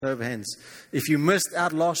Show of hands. If you missed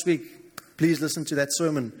out last week, please listen to that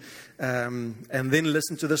sermon and then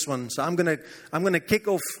listen to this one. So I'm gonna kick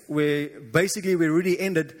off where basically we already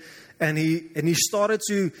ended, and he started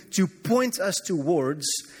to point us towards,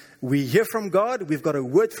 we hear from God, we've got a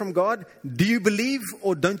word from God. Do you believe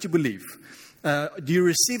or don't you believe? Do you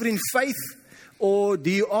receive it in faith, or do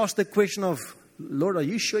you ask the question of, Lord, are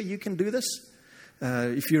you sure you can do this?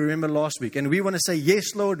 If you remember last week, and we want to say,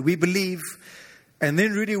 yes, Lord, we believe. And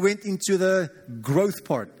then Rudy went into the growth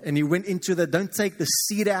part, and he went into the don't take the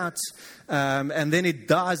seed out, and then it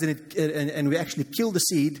dies, and we actually kill the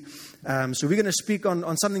seed. So we're going to speak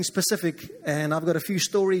on something specific, and I've got a few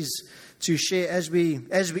stories to share as we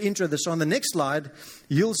intro this. So on the next slide,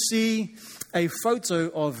 you'll see a photo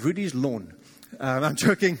of Rudy's lawn. I'm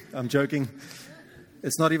joking.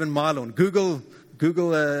 It's not even my lawn. Google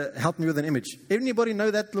helped me with an image. Anybody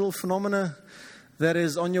know that little phenomena that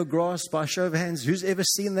is on your grass? By a show of hands, who's ever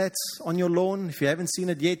seen that on your lawn? If you haven't seen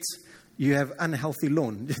it yet, you have unhealthy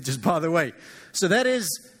lawn, just by the way. So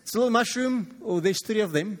it's a little mushroom, or there's 3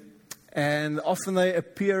 of them, and often they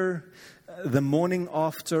appear the morning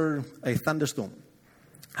after a thunderstorm.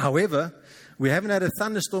 However, we haven't had a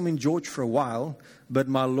thunderstorm in George for a while, but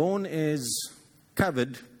my lawn is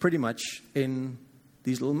covered pretty much in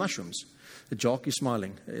these little mushrooms. The Jock is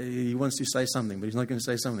smiling. He wants to say something, but he's not going to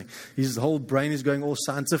say something. His whole brain is going all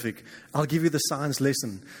scientific. I'll give you the science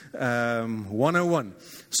lesson, 101.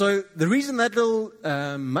 So the reason that little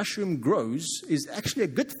mushroom grows is actually a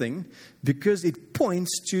good thing, because it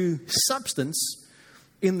points to substance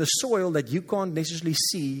in the soil that you can't necessarily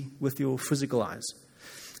see with your physical eyes.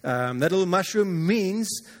 That little mushroom means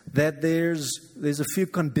that there's a few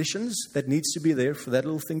conditions that needs to be there for that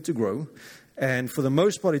little thing to grow. And for the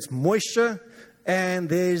most part, it's moisture, and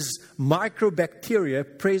there's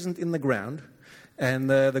microbacteria present in the ground. And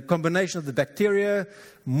the combination of the bacteria,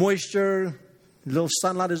 moisture, a little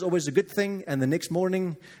sunlight is always a good thing. And the next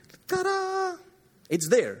morning, ta-da, it's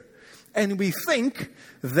there. And we think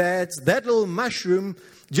that little mushroom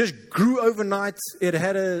just grew overnight. It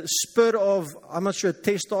had a spurt of, I'm not sure,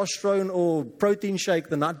 testosterone or protein shake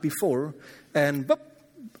the night before. And boop,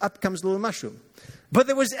 up comes the little mushroom. But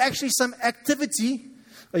there was actually some activity.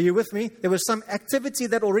 Are you with me? There was some activity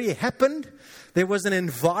that already happened. There was an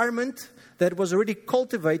environment that was already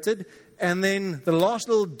cultivated. And then the last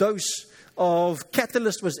little dose of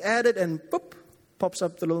catalyst was added, and boop, pops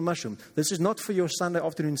up the little mushroom. This is not for your Sunday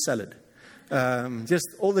afternoon salad. Just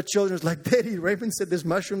all the children was like, Daddy, Raymond said there's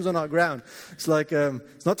mushrooms on our ground. It's like,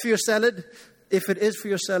 it's not for your salad. If it is for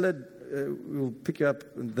your salad, we'll pick you up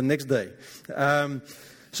the next day.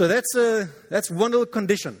 So that's one little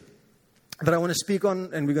condition that I want to speak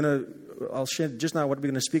on, and I'll share just now what we're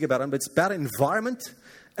going to speak about. But it's about environment,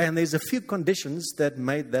 and there's a few conditions that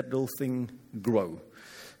made that little thing grow.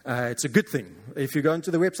 It's a good thing. If you go into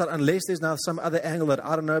the website, unless there's now some other angle that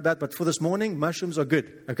I don't know about, but for this morning, mushrooms are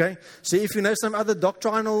good, okay? So if you know some other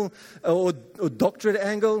doctrinal or doctorate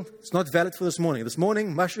angle, it's not valid for this morning. This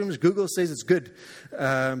morning, mushrooms, Google says it's good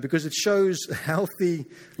because it shows healthy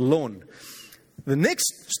lawn. The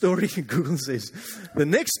next story, Google says,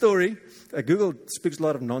 Google speaks a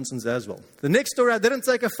lot of nonsense as well. The next story I didn't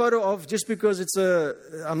take a photo of just because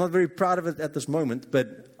I'm not very proud of it at this moment,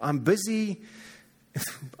 but I'm busy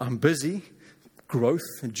growth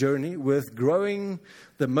journey with growing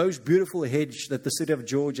the most beautiful hedge that the city of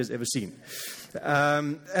George has ever seen.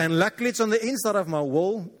 And luckily it's on the inside of my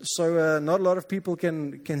wall, so not a lot of people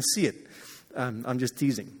can see it. I'm just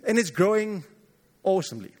teasing. And it's growing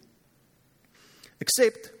awesomely.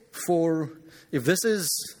 Except for, if this is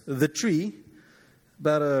the tree,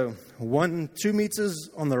 about 2 meters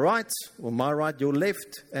on the right, or my right, your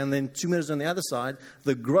left, and then 2 meters on the other side,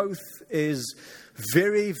 the growth is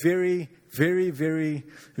very, very, very, very,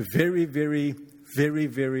 very, very, very,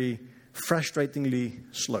 very frustratingly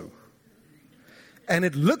slow. And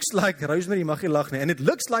it looks like, Rosemary mag nie lag nie, and it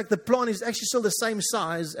looks like the plant is actually still the same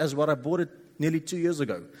size as what I bought it nearly 2 years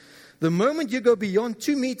ago. The moment you go beyond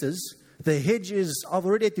 2 meters, the hedge I've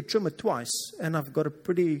already had to trim it twice, and I've got a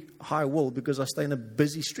pretty high wall because I stay in a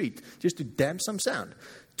busy street just to damp some sound.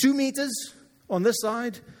 2 meters on this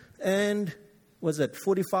side, and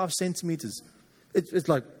 45 centimeters. It's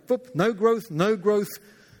like, whoop, no growth,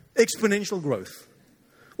 exponential growth.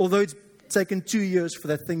 Although it's taken 2 years for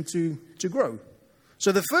that thing to grow.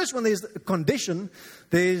 So the first one, there's a condition,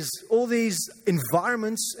 there's all these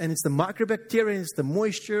environments, and it's the microbacteria, it's the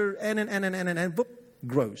moisture, and whoop,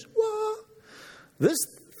 grows. Whoa. This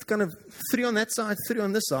kind of 3 on that side, 3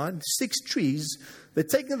 on this side, 6 trees, they're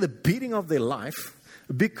taking the beating of their life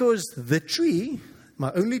because the tree,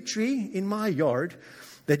 my only tree in my yard,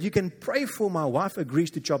 that you can pray for my wife agrees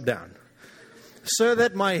to chop down, so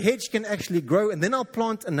that my hedge can actually grow, and then I'll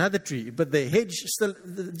plant another tree. But the hedge still,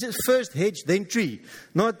 just first hedge, then tree.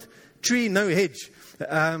 Not tree, no hedge.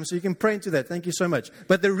 So you can pray into that. Thank you so much.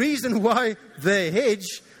 But the reason why the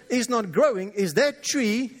hedge is not growing is that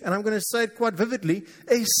tree, and I'm going to say it quite vividly,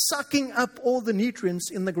 is sucking up all the nutrients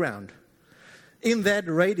in the ground. In that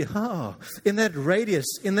radius, in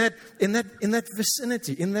that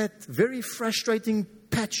vicinity, in that very frustrating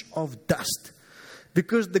patch of dust.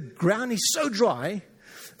 Because the ground is so dry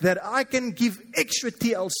that I can give extra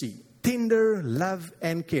TLC, tender love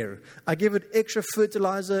and care. I give it extra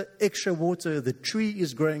fertilizer, extra water. The tree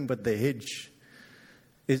is growing, but the hedge,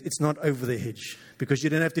 it's not over the hedge. Because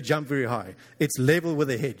you don't have to jump very high. It's level with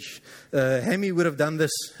the hedge. Hammy would have done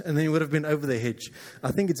this, and then he would have been over the hedge.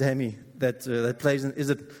 I think it's Hammy that plays in, is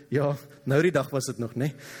it? Ja, nou die dag was het nog,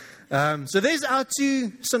 nee? So there's our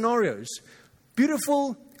two scenarios.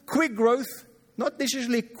 Beautiful, quick growth. Not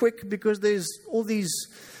necessarily quick because there's all these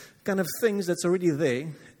kind of things that's already there.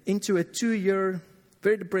 Into a 2-year,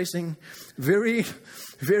 very depressing, very,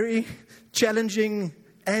 very challenging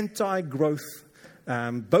anti-growth.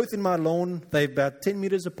 Both in my lawn, they're about 10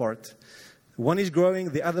 meters apart. One is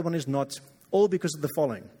growing, the other one is not. All because of the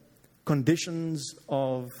following. Conditions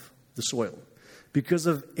of the soil. Because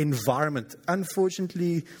of environment.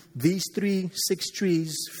 Unfortunately, these 6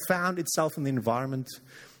 trees found itself in the environment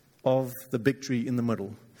of the big tree in the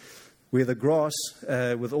middle. Where the grass,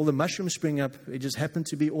 with all the mushrooms springing up, it just happened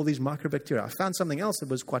to be all these microbacteria. I found something else that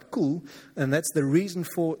was quite cool, and that's the reason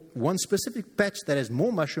for one specific patch that has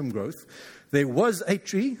more mushroom growth. There was a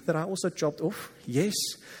tree that I also chopped off, yes,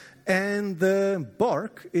 and the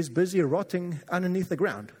bark is busy rotting underneath the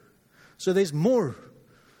ground. So there's more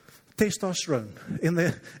testosterone in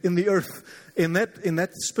the earth, in that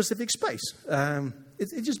specific space.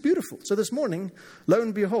 It's just beautiful. So this morning, lo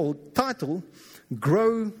and behold, title,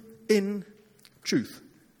 Grow in Truth.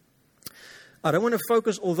 I don't want to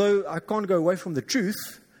focus, although I can't go away from the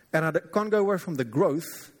truth, and I can't go away from the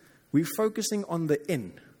growth, we're focusing on the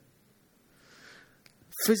in.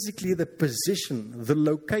 Physically, the position, the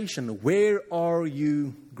location, where are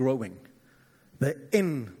you growing? The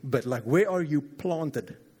in bit, like where are you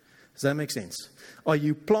planted? Does that make sense? Are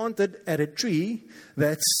you planted at a tree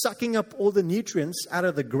that's sucking up all the nutrients out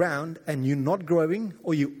of the ground and you're not growing,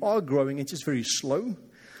 or you are growing, it's just very slow?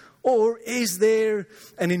 Or is there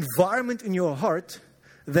an environment in your heart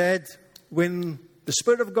that when the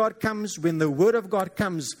Spirit of God comes, when the Word of God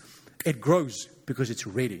comes, it grows because it's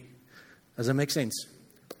ready? Does that make sense?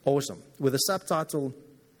 Awesome. With the subtitle,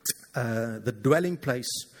 The Dwelling Place,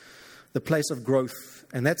 the place of growth.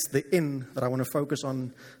 And that's the in that I want to focus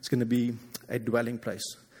on. It's going to be a dwelling place.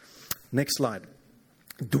 Next slide.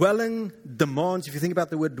 Dwelling demands, if you think about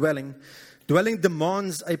the word dwelling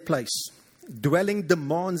demands a place. Dwelling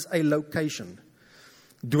demands a location.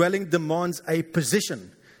 Dwelling demands a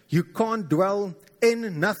position. You can't dwell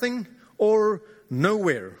in nothing or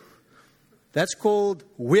nowhere. That's called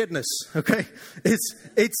weirdness, okay?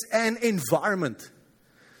 It's an environment.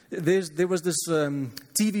 There was this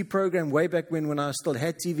TV program way back when I still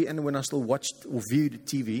had TV and when I still watched or viewed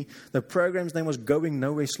TV. The program's name was Going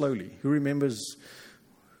Nowhere Slowly. Who remembers?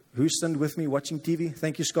 Who sinned with me watching TV?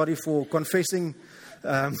 Thank you, Scotty, for confessing.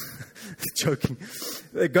 Joking.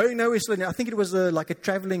 Going Nowhere Slowly. I think it was like a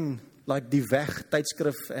traveling, like die Weg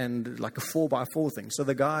tydskrif and like a 4x4 thing. So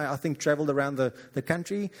the guy, I think, traveled around the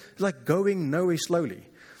country, like Going Nowhere Slowly.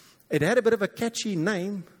 It had a bit of a catchy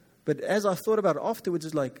name. But as I thought about it afterwards,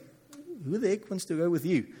 it's like, who the heck wants to go with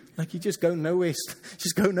you? Like, you just go nowhere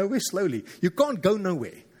slowly. You can't go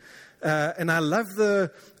nowhere. And I love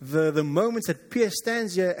the moments that Pierre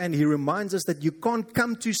stands here and he reminds us that you can't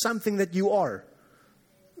come to something that you are.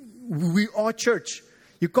 We are church.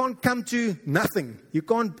 You can't come to nothing. You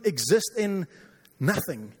can't exist in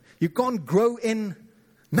nothing. You can't grow in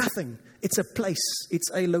nothing. It's a place.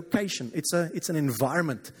 It's a location. It's an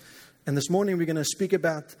environment. And this morning we're going to speak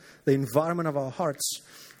about the environment of our hearts,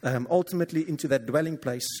 ultimately into that dwelling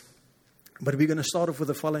place. But we're going to start off with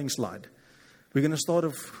the following slide. We're going to start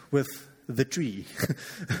off with the tree,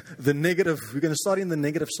 the negative. We're going to start in the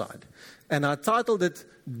negative side. And I titled it,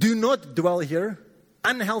 Do Not Dwell Here,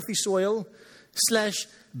 Unhealthy Soil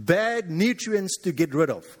 / Bad Nutrients to Get Rid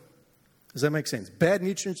of. Does that make sense? Bad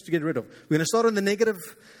nutrients to get rid of. We're going to start on the negative,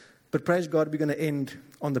 but praise God, we're going to end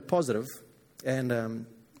on the positive. And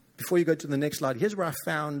before you go to the next slide, here's where I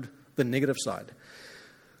found the negative side.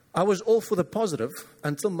 I was all for the positive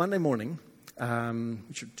until Monday morning,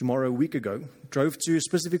 tomorrow, a week ago. Drove to a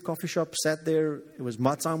specific coffee shop, sat there. It was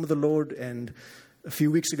my time with the Lord. And a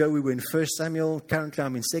few weeks ago, we were in 1 Samuel. Currently,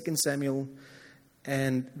 I'm in 2 Samuel.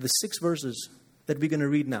 And the 6 verses that we're going to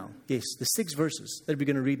read now, yes, the 6 verses that we're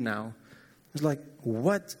going to read now, is like,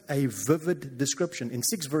 what a vivid description in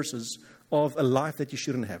 6 verses of a life that you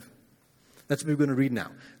shouldn't have. That's what we're going to read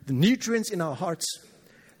now. The nutrients in our hearts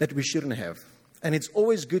that we shouldn't have. And it's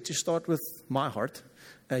always good to start with my heart.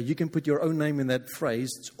 You can put your own name in that phrase.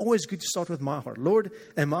 It's always good to start with my heart. Lord,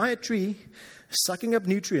 am I a tree sucking up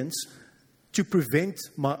nutrients to prevent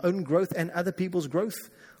my own growth and other people's growth?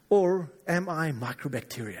 Or am I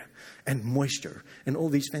microbacteria and moisture and all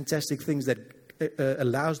these fantastic things that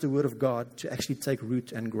allows the Word of God to actually take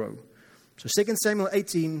root and grow? So 2 Samuel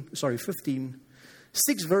 15,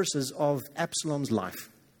 6 verses of Absalom's life.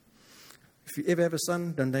 If you ever have a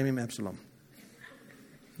son, don't name him Absalom.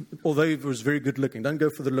 Although he was very good looking. Don't go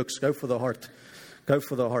for the looks, go for the heart. Go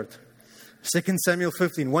for the heart. 2 Samuel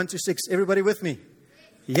 15, 1 to 6. Everybody with me?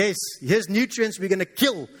 Yes. Here's nutrients we're going to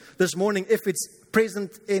kill this morning if it's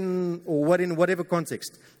present in whatever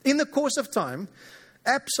context. In the course of time,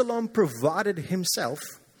 Absalom provided himself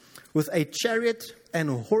with a chariot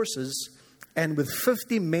and horses and with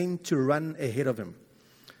 50 men to run ahead of him.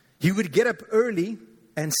 He would get up early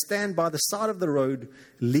and stand by the side of the road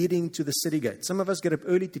leading to the city gate. Some of us get up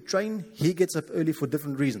early to train. He gets up early for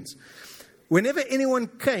different reasons. Whenever anyone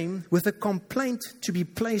came with a complaint to be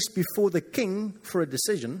placed before the king for a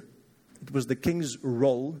decision, it was the king's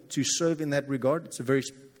role to serve in that regard. It's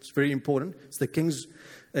very important.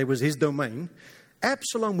 It was his domain.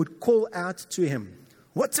 Absalom would call out to him,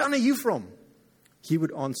 "What town are you from?" He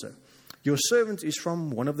would answer, "Your servant is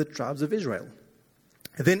from one of the tribes of Israel."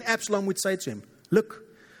 And then Absalom would say to him, "Look,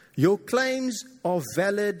 your claims are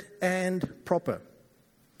valid and proper."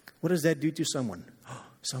 What does that do to someone? Oh,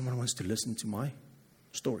 someone wants to listen to my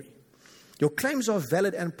story. Your claims are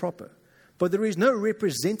valid and proper, but there is no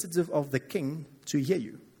representative of the king to hear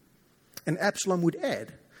you. And Absalom would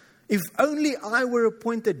add, "If only I were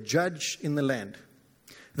appointed judge in the land,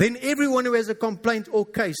 then everyone who has a complaint or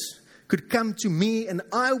case could come to me and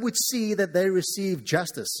I would see that they receive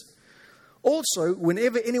justice." Also,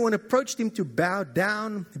 whenever anyone approached him to bow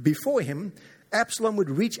down before him, Absalom would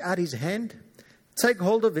reach out his hand, take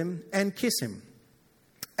hold of him, and kiss him.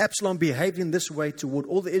 Absalom behaved in this way toward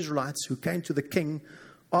all the Israelites who came to the king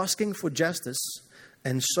asking for justice,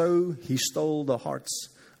 and so he stole the hearts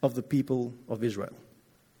of the people of Israel.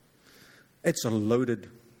 It's a loaded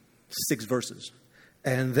 6 verses.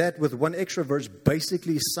 And that, with one extra verse,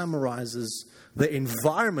 basically summarizes the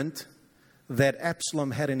environment that Absalom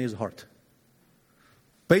had in his heart.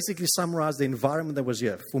 Basically summarize the environment that was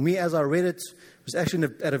here. For me, as I read it, it was actually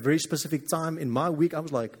at a very specific time in my week. I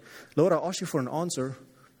was like, "Lord, I asked you for an answer.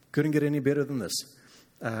 Couldn't get any better than this."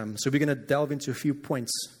 So we're going to delve into a few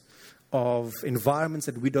points of environments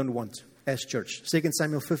that we don't want as church. 2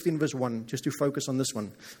 Samuel 15 verse 1, just to focus on this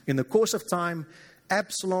one. In the course of time,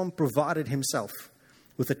 Absalom provided himself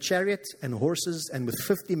with a chariot and horses and with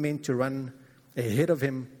 50 men to run ahead of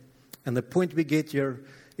him. And the point we get here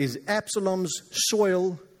is Absalom's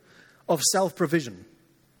soil of self-provision.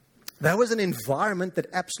 That was an environment that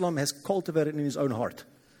Absalom has cultivated in his own heart.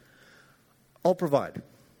 I'll provide.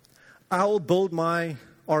 I'll build my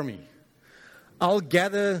army. I'll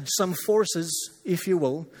gather some forces, if you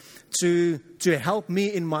will, to help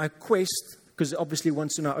me in my quest, because obviously he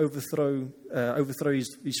wants to now overthrow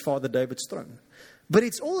his father David's throne. But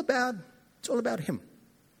it's all about him.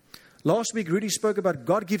 Last week, Rudy spoke about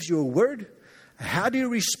God gives you a word. How do you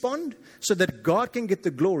respond so that God can get the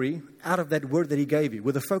glory out of that word that he gave you,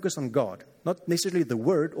 with a focus on God? Not necessarily the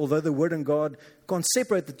word, although the word and God can't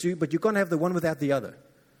separate the two, but you can't have the one without the other.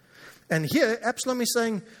 And here, Absalom is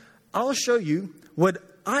saying, I'll show you what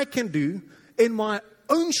I can do in my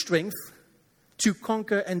own strength to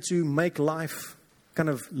conquer and to make life kind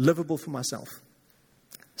of livable for myself.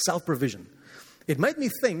 Self-provision. It made me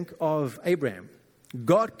think of Abraham.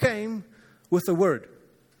 God came with a word.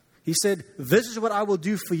 He said, "This is what I will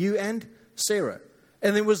do for you and Sarah."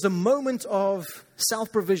 And there was the moment of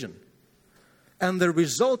self-provision. And the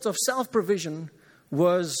result of self-provision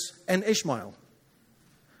was an Ishmael.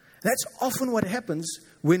 That's often what happens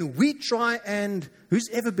when we try and, who's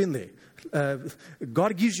ever been there?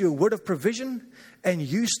 God gives you a word of provision and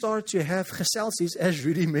you start to have geselsies, as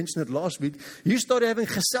Rudy mentioned it last week. You start having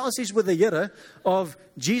geselsies with the Here of,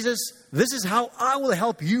 "Jesus, this is how I will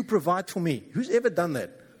help you provide for me." Who's ever done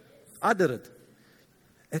that? I did it.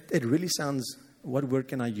 It really sounds, what word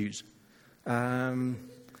can I use?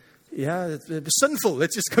 It's sinful.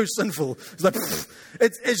 Let's just go sinful. It's like,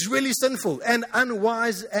 it's really sinful and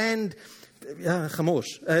unwise and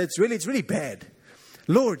it's really bad.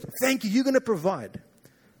 Lord, thank you. You're going to provide.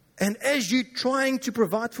 And as you're trying to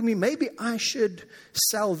provide for me, maybe I should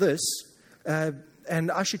sell this.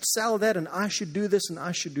 And I should sell that, and I should do this, and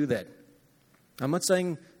I should do that. I'm not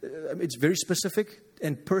saying it's very specific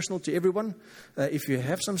and personal to everyone. If you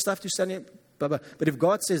have some stuff to sell, but if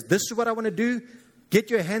God says, this is what I want to do, get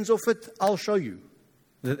your hands off it, I'll show you.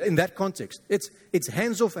 In that context, it's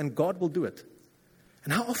hands off and God will do it.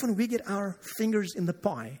 And how often we get our fingers in the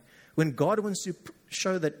pie when God wants to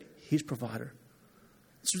show that He's provider.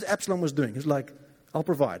 This is what Absalom was doing. He's like, I'll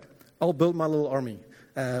provide. I'll build my little army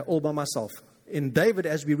all by myself. In David,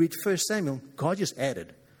 as we read 1 Samuel, God just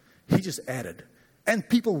added. He just added. And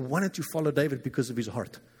people wanted to follow David because of his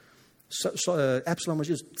heart. So Absalom was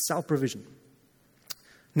just self-provision.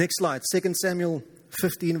 Next slide, 2 Samuel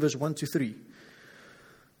 15, verse 1 to 3.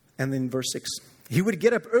 And then verse 6. He would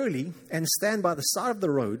get up early and stand by the side of the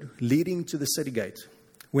road leading to the city gate.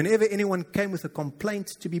 Whenever anyone came with a complaint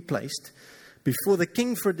to be placed before the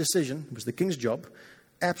king for a decision, it was the king's job,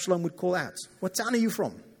 Absalom would call out, "What town are you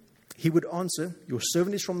from?" He would answer, "Your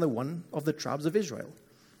servant is from the one of the tribes of Israel."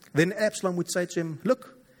 Then Absalom would say to him,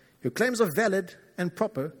 "Look, your claims are valid and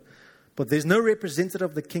proper, but there's no representative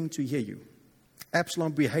of the king to hear you."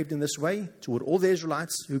 Absalom behaved in this way toward all the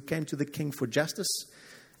Israelites who came to the king for justice,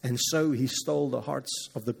 and so he stole the hearts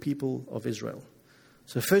of the people of Israel.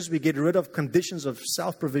 So first, we get rid of conditions of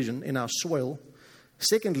self-provision in our soil.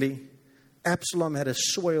 Secondly, Absalom had a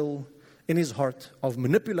soil in his heart of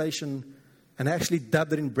manipulation, and actually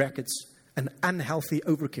dubbed it in brackets, an unhealthy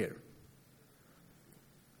overcare.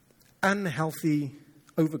 Unhealthy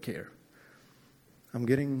overcare. I'm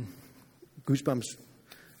getting goosebumps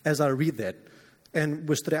as I read that. And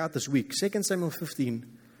was throughout this week. 2 Samuel 15.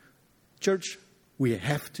 Church, we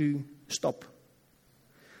have to stop.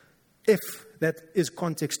 If that is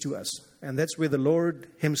context to us. And that's where the Lord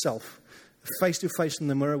Himself, face to face in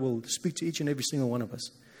the mirror, will speak to each and every single one of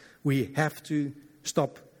us. We have to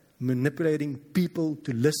stop manipulating people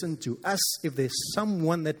to listen to us if there's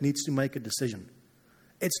someone that needs to make a decision.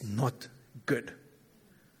 It's not good.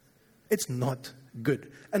 It's not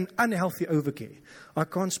good. An unhealthy overcare. I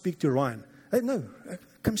can't speak to Ryan. Hey, no,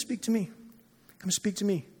 come speak to me. Come speak to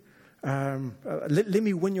me. Let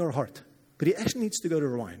me win your heart. But he actually needs to go to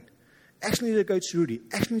Ryan. Actually needs to go to Rudy.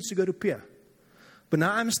 Actually needs to go to Pia. But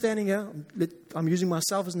now I'm standing here. I'm using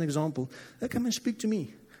myself as an example. Hey, come and speak to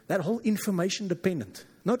me. That whole information dependent.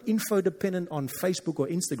 Not info dependent on Facebook or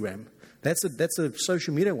Instagram. That's a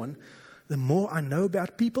social media one. The more I know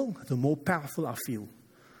about people, the more powerful I feel.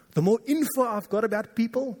 The more info I've got about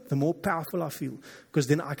people, the more powerful I feel. Because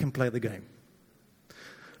then I can play the game.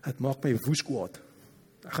 Het maak my woes kwaad.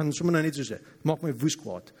 Ek gaan sommer nou net so sê. Het maak my woes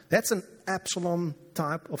kwaad. That's an Absalom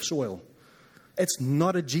type of soil. It's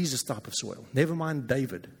not a Jesus type of soil. Never mind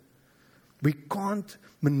David. We can't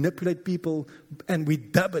manipulate people and we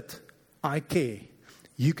dub it, I care.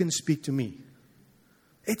 You can speak to me.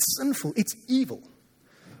 It's sinful. It's evil.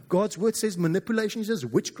 God's word says manipulation is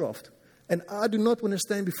witchcraft. And I do not want to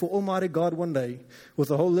stand before Almighty God one day with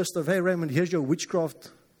a whole list of, hey Raymond, here's your witchcraft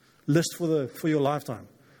list for your lifetime.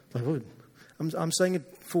 Like, oh, I'm saying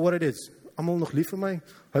it for what it is. Almal nog lief vir my?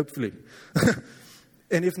 Hopefully.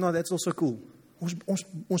 And if not, that's also cool.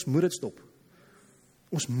 Ons moet dit stop.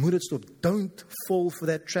 Ons moet dit stop. Don't fall for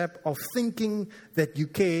that trap of thinking that you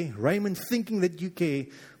care. Raymond thinking that you care.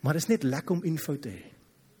 Maar dit is net lekker om info te hê.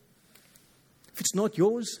 If it's not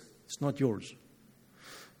yours, it's not yours.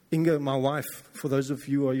 Inga, my wife, for those of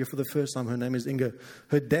you who are here for the first time, her name is Inga.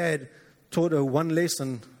 Her dad taught her one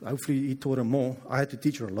lesson. Hopefully he taught her more. I had to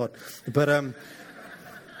teach her a lot. But,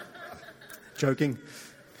 joking.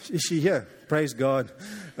 Is she here? Praise God.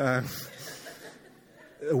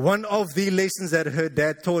 One of the lessons that her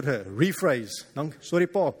dad taught her, rephrase, sorry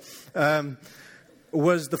pa,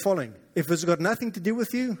 was the following. If it's got nothing to do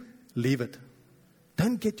with you, leave it.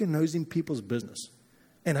 Don't get your nose in people's business.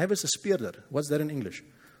 En hy was 'n speurder. What's that in English?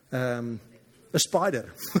 A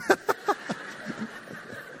spider.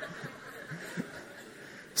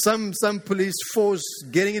 Some police force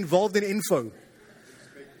getting involved in info.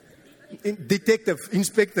 Detective,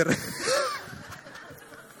 inspector.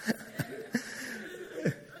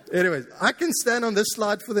 Anyways, I can stand on this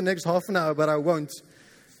slide for the next half an hour, but I won't.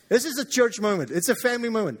 This is a church moment. It's a family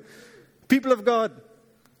moment. People of God,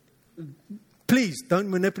 please don't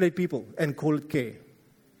manipulate people and call it care.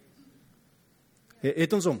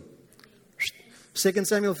 Het ons om. 2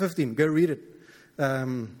 Samuel 15. Go read it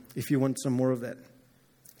if you want some more of that.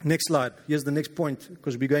 Next slide. Here's the next point,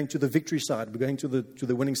 because we're going to the victory side. We're going to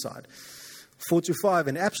the winning side. 4-5.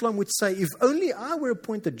 And Absalom would say, if only I were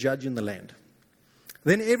appointed judge in the land,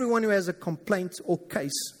 then everyone who has a complaint or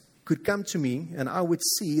case could come to me, and I would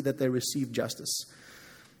see that they receive justice.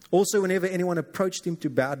 Also, whenever anyone approached him to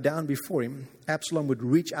bow down before him, Absalom would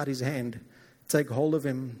reach out his hand, take hold of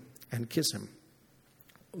him and kiss him.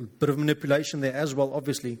 A bit of manipulation there as well,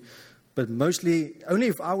 obviously, but mostly only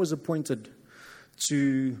if I was appointed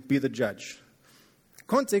to be the judge.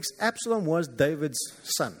 Context, Absalom was David's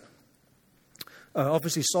son.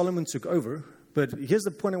 Obviously, Solomon took over, but here's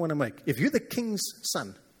the point I want to make. If you're the king's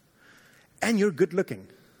son and you're good looking,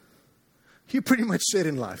 you're pretty much set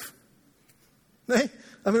in life.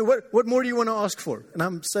 I mean, what more do you want to ask for? And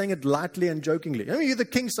I'm saying it lightly and jokingly. I mean, you're the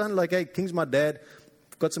king's son, like, hey, king's my dad,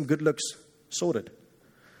 got some good looks, sorted.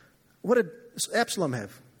 What did Absalom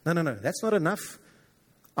have? No, that's not enough.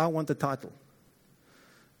 I want the title.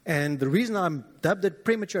 And the reason I'm dubbed it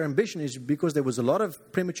premature ambition is because there was a lot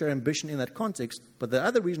of premature ambition in that context. But the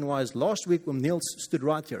other reason why is last week when Neil stood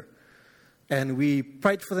right here, and we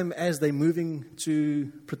prayed for them as they're moving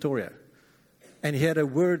to Pretoria. And he had a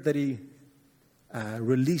word that he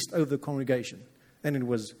released over the congregation. And it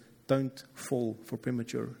was, don't fall for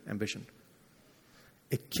premature ambition.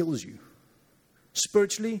 It kills you.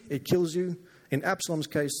 Spiritually, it kills you. In Absalom's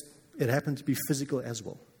case, it happened to be physical as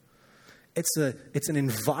well. It's an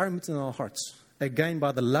environment in our hearts, again,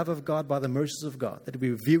 by the love of God, by the mercies of God, that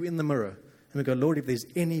we view in the mirror. And we go, Lord, if there's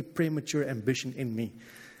any premature ambition in me,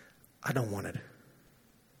 I don't want it.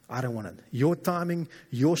 I don't want it. Your timing,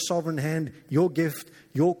 your sovereign hand, your gift,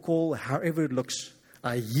 your call, however it looks,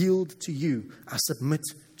 I yield to you. I submit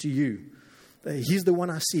to you. He's the one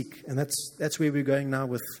I seek. And that's where we're going now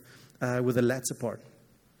with the latter part.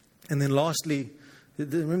 And then lastly,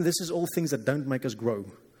 remember, this is all things that don't make us grow.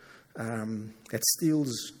 That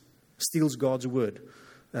steals God's word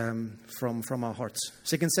from our hearts.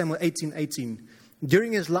 2 Samuel 18:18.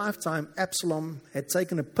 During his lifetime, Absalom had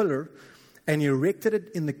taken a pillar and erected it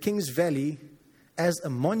in the king's valley as a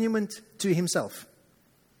monument to himself.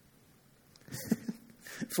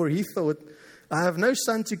 For he thought, I have no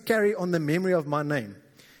son to carry on the memory of my name.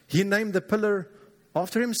 He named the pillar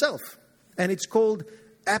after himself, and it's called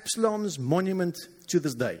Absalom's monument to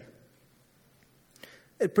this day.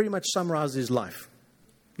 It pretty much summarizes his life.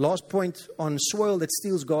 Last point on soil that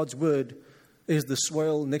steals God's word is the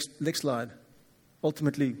soil, next slide,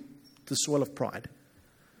 ultimately the soil of pride.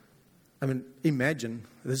 I mean, imagine,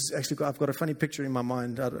 this is actually, I've got a funny picture in my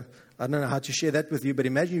mind. I don't know how to share that with you, but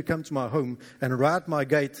imagine you come to my home and right at my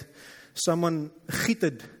gate, someone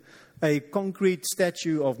gieted a concrete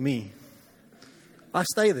statue of me. I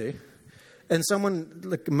stay there, and someone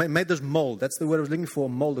made this mold. That's the word I was looking for,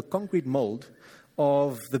 mold, a concrete mold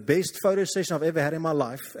of the best photo session I've ever had in my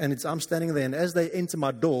life. And I'm standing there, and as they enter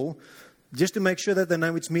my door, just to make sure that they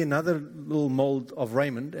know it's me, another little mold of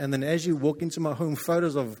Raymond. And then as you walk into my home,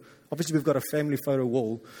 photos of, obviously we've got a family photo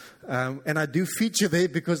wall. And I do feature there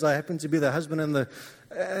because I happen to be the husband and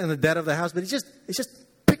the dad of the house. But it's just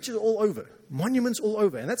pictures all over, monuments all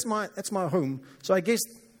over. And that's my home. So I guess,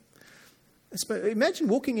 imagine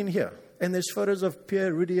walking in here, and there's photos of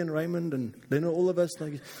Pierre, Rudy, and Raymond, and Leonard, all of us,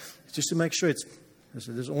 like, just to make sure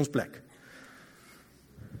there's ons black.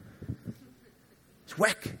 It's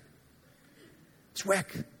whack. It's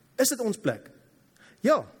whack. Is it ons black?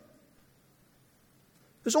 Ja.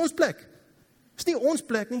 It's ons black. It's not ons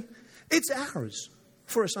black, nie. It's ours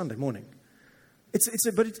for a Sunday morning. It's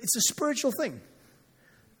a spiritual thing.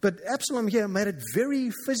 But Absalom here made it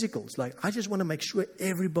very physical. It's like, I just want to make sure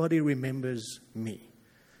everybody remembers me.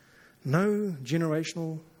 No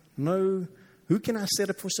generational, no, who can I set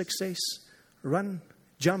up for success? Run,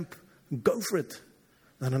 jump, go for it.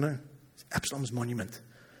 No. It's Absalom's monument.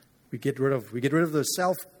 We get rid of the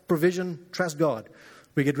self-provision, trust God.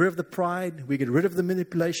 We get rid of the pride, we get rid of the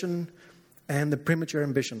manipulation and the premature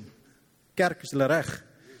ambition. Kerk is reg.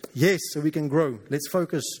 Yes, so we can grow. Let's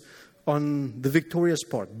focus on the victorious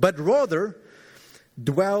part. But rather,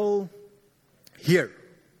 dwell here.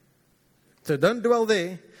 So don't dwell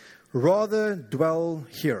there. Rather, dwell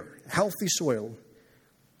here. Healthy soil.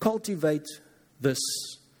 Cultivate this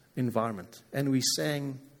environment. And we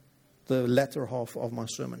sang the latter half of my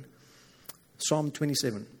sermon. Psalm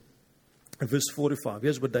 27, verse 45.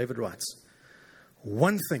 Here's what David writes.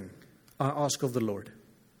 One thing I ask of the Lord.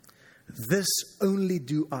 This only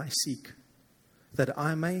do I seek, that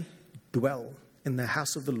I may dwell in the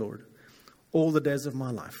house of the Lord all the days of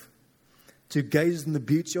my life, to gaze in the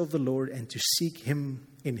beauty of the Lord and to seek him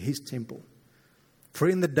in his temple. For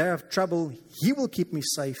in the day of trouble, he will keep me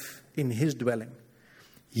safe in his dwelling.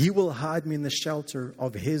 He will hide me in the shelter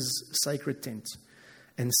of his sacred tent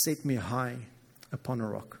and set me high upon a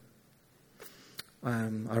rock.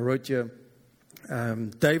 I wrote here,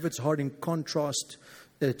 David's heart in contrast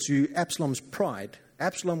to Absalom's pride.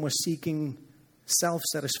 Absalom was seeking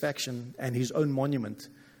self-satisfaction and his own monument.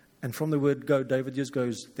 And from the word go, David just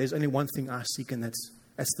goes, there's only one thing I seek, and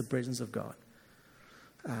that's the presence of God.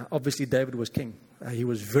 Obviously, David was king. He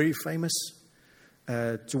was very famous.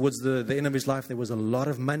 Towards the end of his life, there was a lot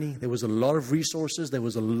of money. There was a lot of resources. There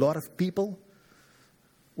was a lot of people.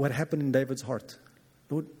 What happened in David's heart?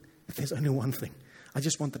 Lord, if there's only one thing, I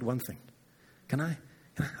just want that one thing. I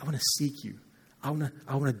want to seek you. I want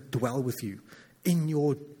to dwell with you in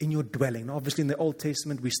your dwelling. Now, obviously, in the Old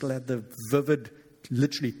Testament, we still had the vivid,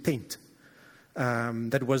 literally tent.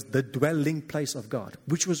 That was the dwelling place of God,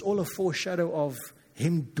 which was all a foreshadow of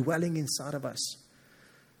Him dwelling inside of us.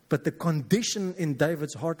 But the condition in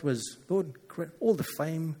David's heart was, Lord, all the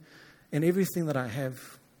fame and everything that I have,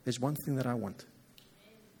 there's one thing that I want.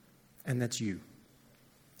 And that's you.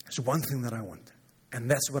 There's one thing that I want. And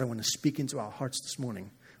that's what I want to speak into our hearts this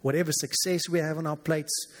morning. Whatever success we have on our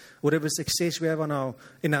plates, whatever success we have on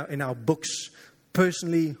in our books,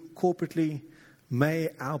 personally, corporately, may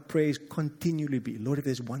our praise continually be, Lord, if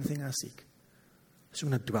there's one thing I seek, I just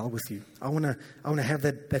want to dwell with you. I want to have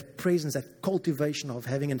that presence, that cultivation of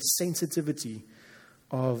having a sensitivity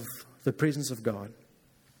of the presence of God,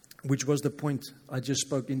 which was the point I just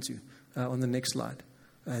spoke into on the next slide.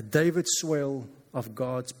 David's swell of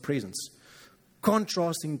God's presence,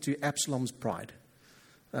 contrasting to Absalom's pride.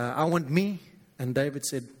 I want me, and David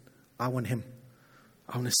said, I want him.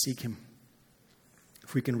 I want to seek him.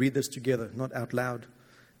 If we can read this together, not out loud,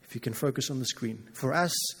 if you can focus on the screen. For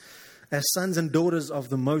us, as sons and daughters of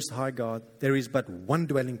the Most High God, there is but one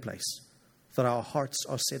dwelling place that our hearts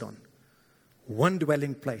are set on. One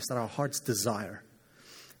dwelling place that our hearts desire.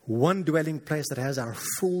 One dwelling place that has our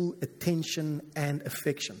full attention and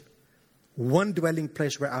affection. One dwelling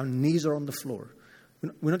place where our knees are on the floor.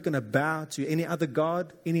 We're not going to bow to any other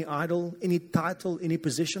god, any idol, any title, any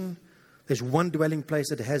position. There's one dwelling place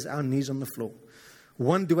that has our knees on the floor.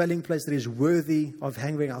 One dwelling place that is worthy of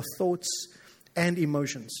hanging our thoughts and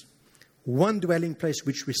emotions. One dwelling place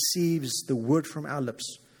which receives the word from our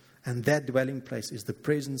lips. And that dwelling place is the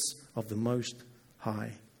presence of the Most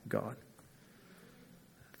High God.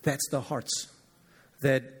 That's the hearts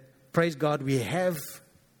that, praise God, we have,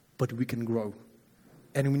 but we can grow.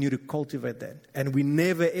 And we need to cultivate that. And we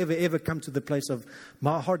never, ever, ever come to the place of,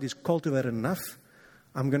 my heart is cultivated enough.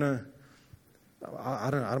 I'm going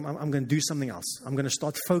to do something else. I'm going to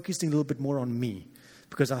start focusing a little bit more on me.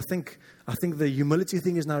 Because I think the humility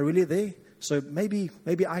thing is now really there. So maybe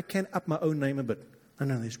I can up my own name a bit.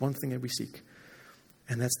 No, there's one thing that we seek.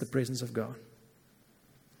 And that's the presence of God.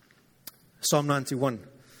 Psalm 91.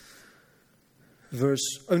 Verse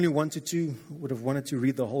only 1 to 2. Would have wanted to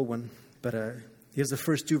read the whole one. But here's the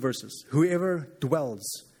first two verses. Whoever dwells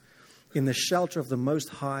in the shelter of the Most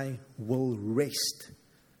High will rest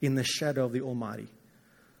in the shadow of the Almighty.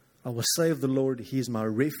 I will say of the Lord, He is my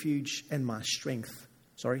refuge and my strength.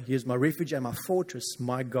 He is my refuge and my fortress,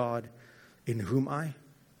 my God, in whom I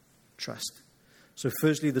trust. So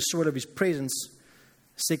firstly, the soil of His presence.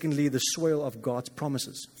 Secondly, the soil of God's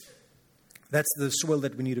promises. That's the soil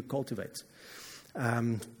that we need to cultivate.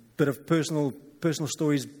 Bit of personal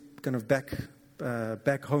stories kind of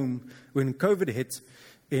back home. When COVID hit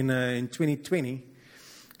in 2020,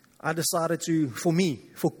 I decided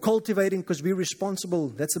for cultivating, because we're responsible,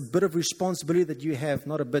 that's a bit of responsibility that you have,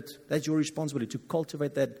 not a bit, that's your responsibility, to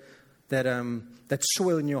cultivate that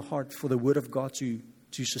soil in your heart for the Word of God to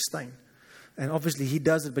sustain. And obviously He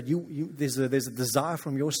does it, but there's a desire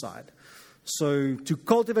from your side. So to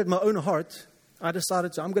cultivate my own heart, I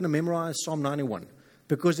decided I'm going to memorize Psalm 91,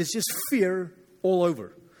 because it's just fear all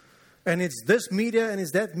over. And it's this media, and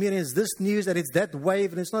it's that media, and it's this news, and it's that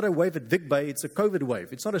wave, and it's not a wave at Big Bay, it's a COVID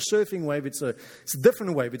wave. It's not a surfing wave, it's a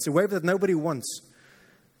different wave. It's a wave that nobody wants.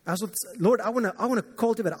 I was like, Lord, I want to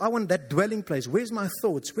cultivate. I want that dwelling place. Where's my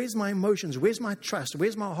thoughts? Where's my emotions? Where's my trust?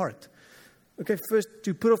 Where's my heart? Okay, first,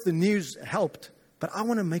 to put off the news helped, but I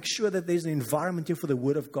want to make sure that there's an environment here for the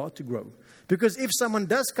Word of God to grow. Because if someone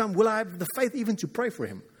does come, will I have the faith even to pray for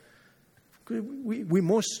him? We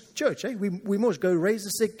must, church, we must go raise the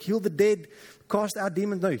sick, heal the dead, cast out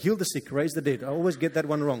demons. No, heal the sick, raise the dead. I always get that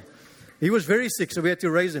one wrong. He was very sick, so we had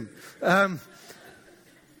to raise him.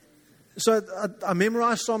 So I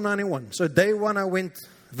memorized Psalm 91. So day 1 I went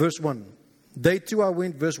verse 1. Day 2 I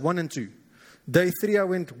went verse 1 and 2. Day 3 I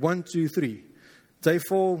went 1, 2, 3. Day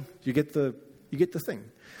 4 you get the thing.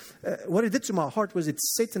 What it did to my heart was it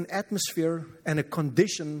set an atmosphere and a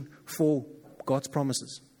condition for God's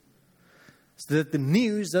promises. So that the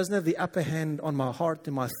news doesn't have the upper hand on my heart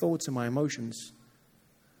and my thoughts and my emotions,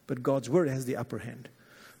 but God's Word has the upper hand.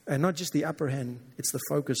 And not just the upper hand, it's the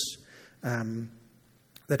focus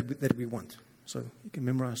that we want. So you can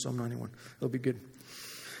memorize Psalm 91. It'll be good.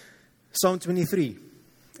 Psalm 23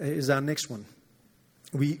 is our next one.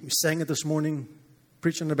 We sang it this morning,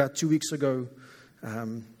 preaching about 2 weeks ago.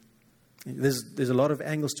 There's a lot of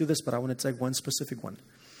angles to this, but I want to take one specific one.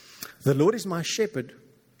 The Lord is my shepherd.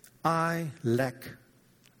 I lack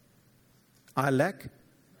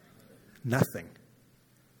nothing.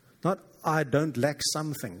 Not I don't lack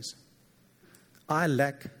some things. I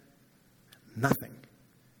lack nothing.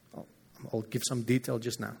 I'll give some detail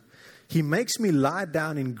just now. He makes me lie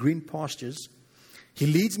down in green pastures. He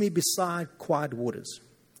leads me beside quiet waters.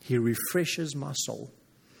 He refreshes my soul.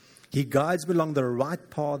 He guides me along the right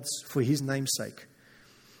paths for His name's sake.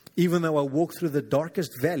 Even though I walk through the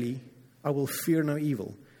darkest valley, I will fear no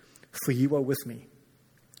evil, for You are with me.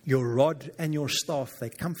 Your rod and Your staff, they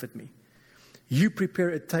comfort me. You prepare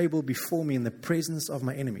a table before me in the presence of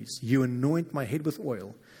my enemies. You anoint my head with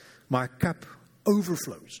oil. My cup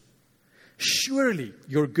overflows. Surely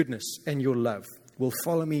Your goodness and Your love will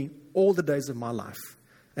follow me all the days of my life,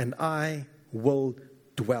 and I will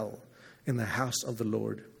dwell in the house of the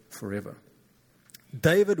Lord forever.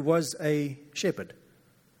 David was a shepherd.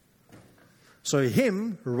 So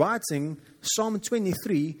him writing Psalm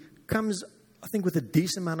 23 comes, I think, with a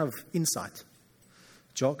decent amount of insight.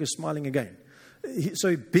 Jock is smiling again.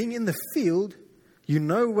 So being in the field, you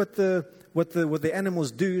know what the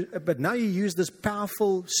animals do, but now you use this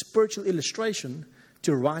powerful spiritual illustration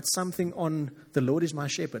to write something on the Lord is my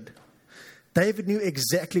shepherd. David knew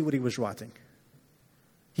exactly what he was writing.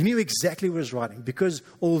 He knew exactly what he was writing, because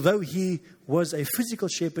although he was a physical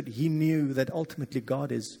shepherd, he knew that ultimately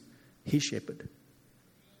God is his shepherd.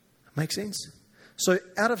 Make sense? So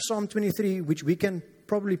out of Psalm 23, which we can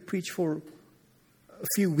probably preach for a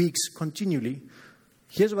few weeks continually,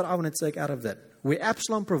 here's what I want to take out of that. Where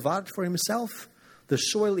Absalom provided for himself, the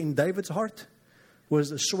soil in David's heart was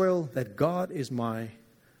the soil that God is my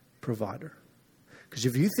provider. Because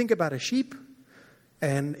if you think about a sheep,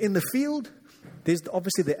 and in the field, there's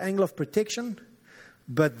obviously the angle of protection,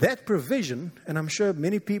 but that provision, and I'm sure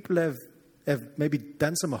many people have maybe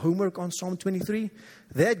done some homework on Psalm 23,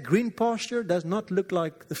 that green pasture does not look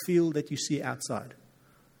like the field that you see outside.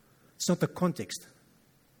 It's not the context.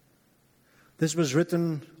 This was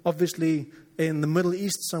written, obviously, in the Middle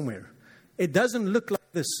East somewhere. It doesn't look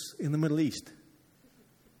like this in the Middle East.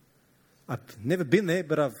 I've never been there,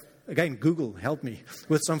 but again, Google helped me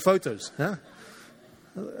with some photos. Huh?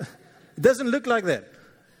 It doesn't look like that.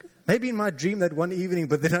 Maybe in my dream that one evening,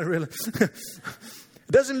 but then I realized it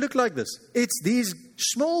doesn't look like this. It's these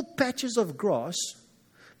small patches of grass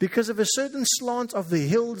because of a certain slant of the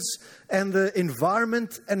hills and the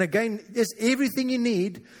environment. And again, there's everything you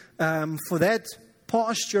need for that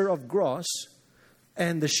pasture of grass.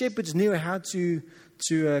 And the shepherds knew how to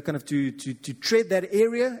tread that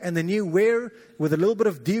area, and they knew where, with a little bit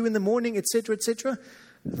of dew in the morning, etc., etc.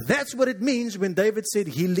 That's what it means when David said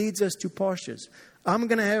He leads us to pastures. I'm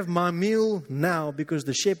going to have my meal now because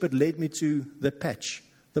the shepherd led me to the patch,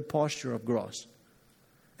 the pasture of grass.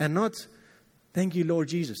 And not, thank you, Lord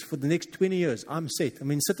Jesus, for the next 20 years, I'm set. I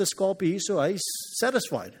mean, sit a skalpie hier, so he's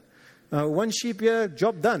satisfied. One sheep here,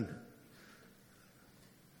 job done.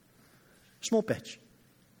 Small patch.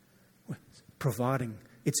 Providing.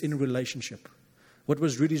 It's in relationship. What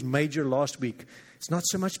was Rudy's major last week? It's not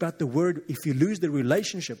so much about the word. If you lose the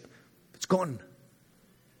relationship, it's gone.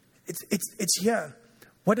 It's here.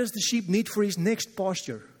 What does the sheep need for his next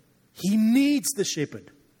pasture? He needs the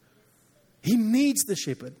shepherd. He needs the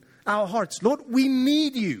shepherd. Our hearts. Lord, we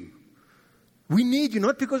need you. We need you,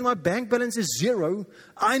 not because my bank balance is zero.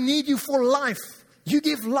 I need you for life. You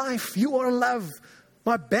give life. You are love.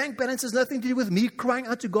 My bank balance has nothing to do with me crying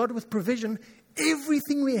out to God with provision.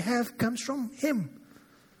 Everything we have comes from Him.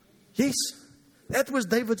 Yes, that was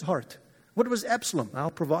David's heart. What was Absalom? I'll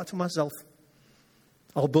provide for myself.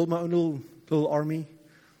 I'll build my own little army.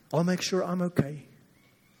 I'll make sure I'm okay.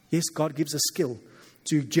 Yes, God gives us skill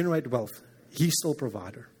to generate wealth. He's still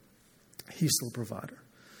provider. He's still provider.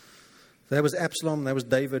 That was Absalom. That was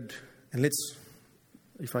David. And let's,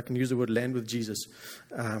 if I can use the word, land with Jesus.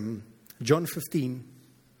 John 15.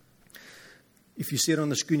 If you see it on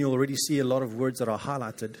the screen, you'll already see a lot of words that are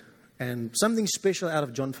highlighted. And something special out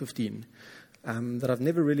of John 15 that I've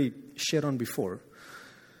never really shared on before.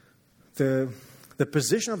 The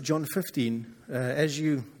position of John 15, as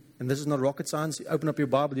you, and this is not rocket science, you open up your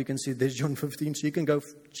Bible, you can see there's John 15, so you can go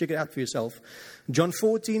check it out for yourself. John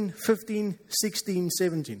 14, 15, 16,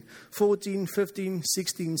 17. 14, 15,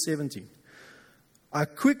 16, 17. I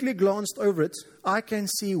quickly glanced over it. I can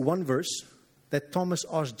see one verse that Thomas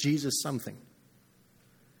asked Jesus something.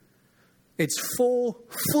 It's 4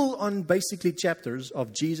 full-on, basically, chapters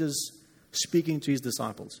of Jesus speaking to His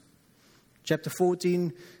disciples. Chapter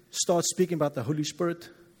 14 starts speaking about the Holy Spirit.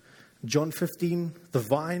 John 15, the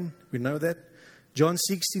vine, we know that. John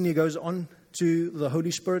 16, he goes on to the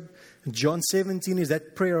Holy Spirit. John 17 is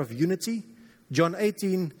that prayer of unity. John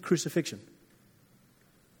 18, crucifixion.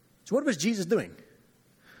 So what was Jesus doing?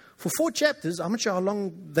 For 4 chapters, I'm not sure how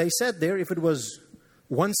long they sat there, if it was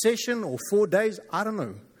 1 session or 4 days, I don't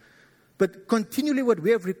know. But continually what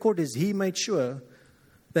we have recorded is he made sure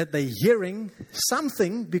that they're hearing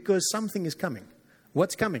something because something is coming.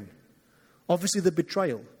 What's coming? Obviously the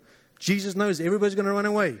betrayal. Jesus knows everybody's going to run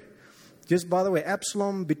away. Just by the way,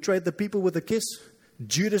 Absalom betrayed the people with a kiss.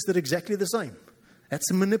 Judas did exactly the same. That's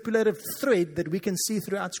a manipulative thread that we can see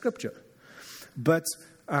throughout Scripture. But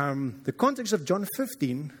the context of John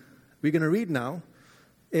 15, we're going to read now,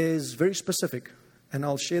 is very specific. And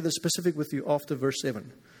I'll share the specific with you after verse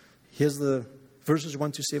 7. Here's the verses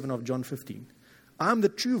 1 to 7 of John 15. I'm the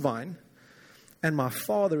true vine, and my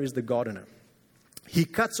Father is the gardener. He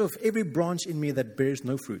cuts off every branch in me that bears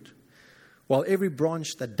no fruit, while every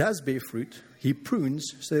branch that does bear fruit, he prunes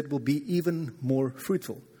so that it will be even more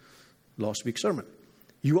fruitful. Last week's sermon.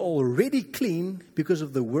 You are already clean because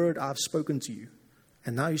of the word I've spoken to you.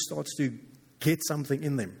 And now he starts to get something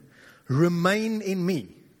in them. Remain in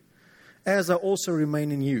me, as I also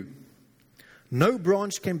remain in you. No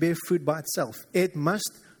branch can bear fruit by itself. It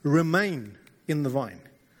must remain in the vine.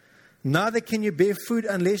 Neither can you bear fruit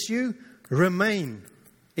unless you remain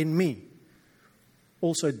in me.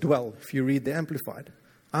 Also dwell, if you read the Amplified.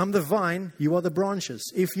 I'm the vine, you are the branches.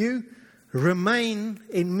 If you remain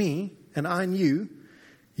in me and I in you,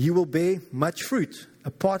 you will bear much fruit.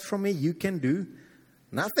 Apart from me, you can do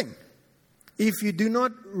nothing. If you do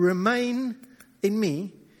not remain in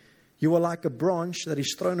me, you are like a branch that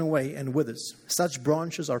is thrown away and withers. Such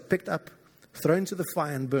branches are picked up, thrown to the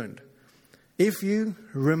fire and burned. If you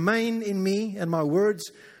remain in me and my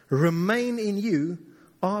words remain in you,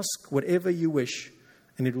 ask whatever you wish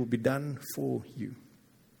and it will be done for you.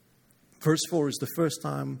 Verse 4 is the first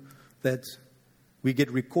time that we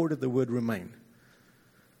get recorded the word remain.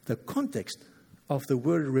 The context of the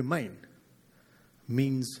word remain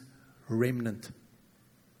means remnant.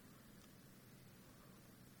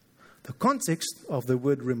 The context of the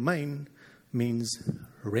word remain means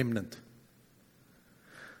remnant.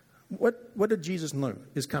 What did Jesus know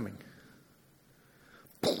is coming?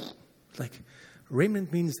 Like,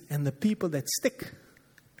 remnant means, and the people that stick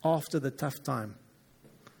after the tough time.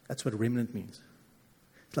 That's what remnant means.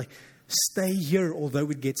 It's like, stay here although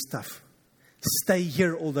it gets tough. Stay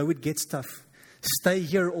here although it gets tough. Stay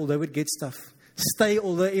here although it gets tough. Stay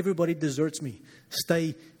although everybody deserts me. Stay,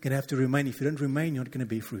 you're going to have to remain. If you don't remain, you're not going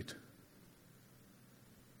to bear fruit.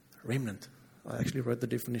 Remnant. I actually wrote the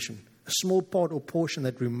definition. A small part or portion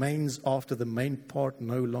that remains after the main part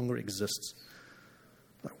no longer exists.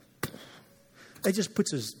 It just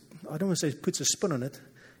puts I don't want to say it puts a spin on it.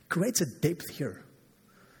 Creates a depth here.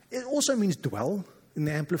 It also means dwell in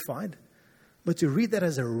the Amplified. But to read that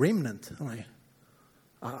as a remnant, I'm like,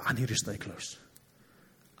 I need to stay close.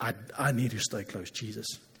 I need to stay close, Jesus.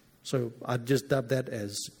 So I just dub that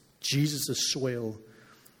as Jesus' soil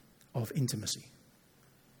of intimacy.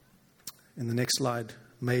 In the next slide,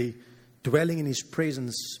 may dwelling in his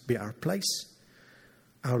presence be our place,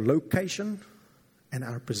 our location, and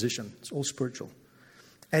our position. It's all spiritual.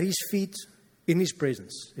 At his feet, in his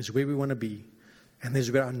presence, is where we want to be. And this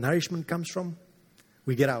is where our nourishment comes from.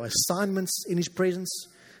 We get our assignments in his presence.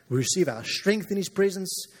 We receive our strength in his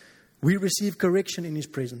presence. We receive correction in his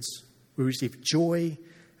presence. We receive joy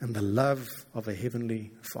and the love of a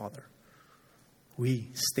heavenly Father. We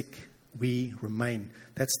stick. We remain.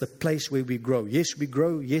 That's the place where we grow. Yes, we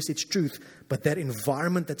grow. Yes, it's truth. But that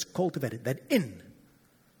environment that's cultivated,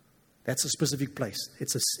 that's a specific place. It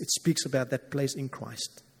speaks about that place in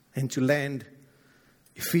Christ. And to land,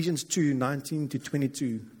 Ephesians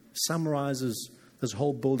 2:19-22 summarizes this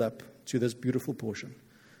whole build-up to this beautiful portion.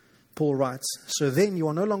 Paul writes, so then you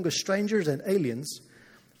are no longer strangers and aliens,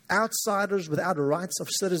 outsiders without rights of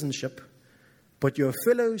citizenship, but you're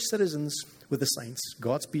fellow citizens with the saints,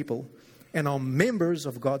 God's people, and are members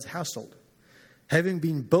of God's household, having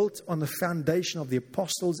been built on the foundation of the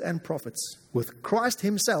apostles and prophets, with Christ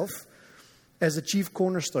himself as the chief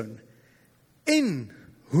cornerstone, in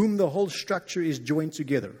whom the whole structure is joined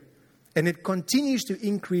together. And it continues to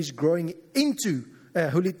increase, growing into a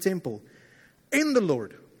holy temple in the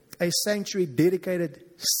Lord, a sanctuary dedicated,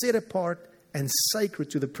 set apart, and sacred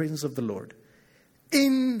to the presence of the Lord.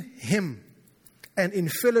 In him and in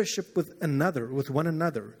fellowship with one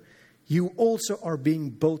another, you also are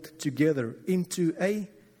being built together into a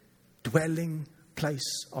dwelling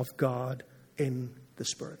place of God in the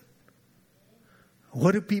Spirit.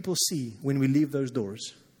 What do people see when we leave those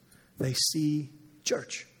doors? They see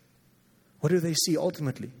church. What do they see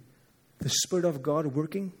ultimately? The Spirit of God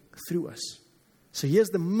working through us. So here's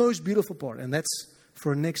the most beautiful part, and that's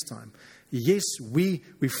for next time. Yes, we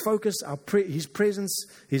focus His presence,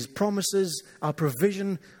 His promises, our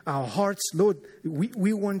provision, our hearts. Lord,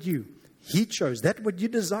 we want you. He chose that what you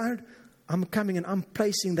desired. I'm coming and I'm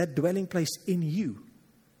placing that dwelling place in you.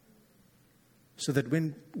 So that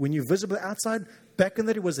when you're visible outside, back in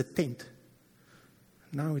there it was a tent.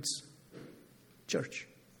 Now it's church.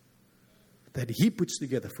 That He puts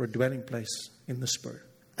together for a dwelling place in the Spirit.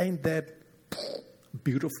 Ain't that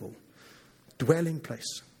beautiful? Dwelling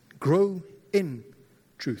place. Grow in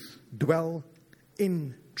truth. Dwell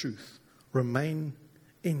in truth. Remain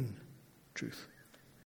in truth.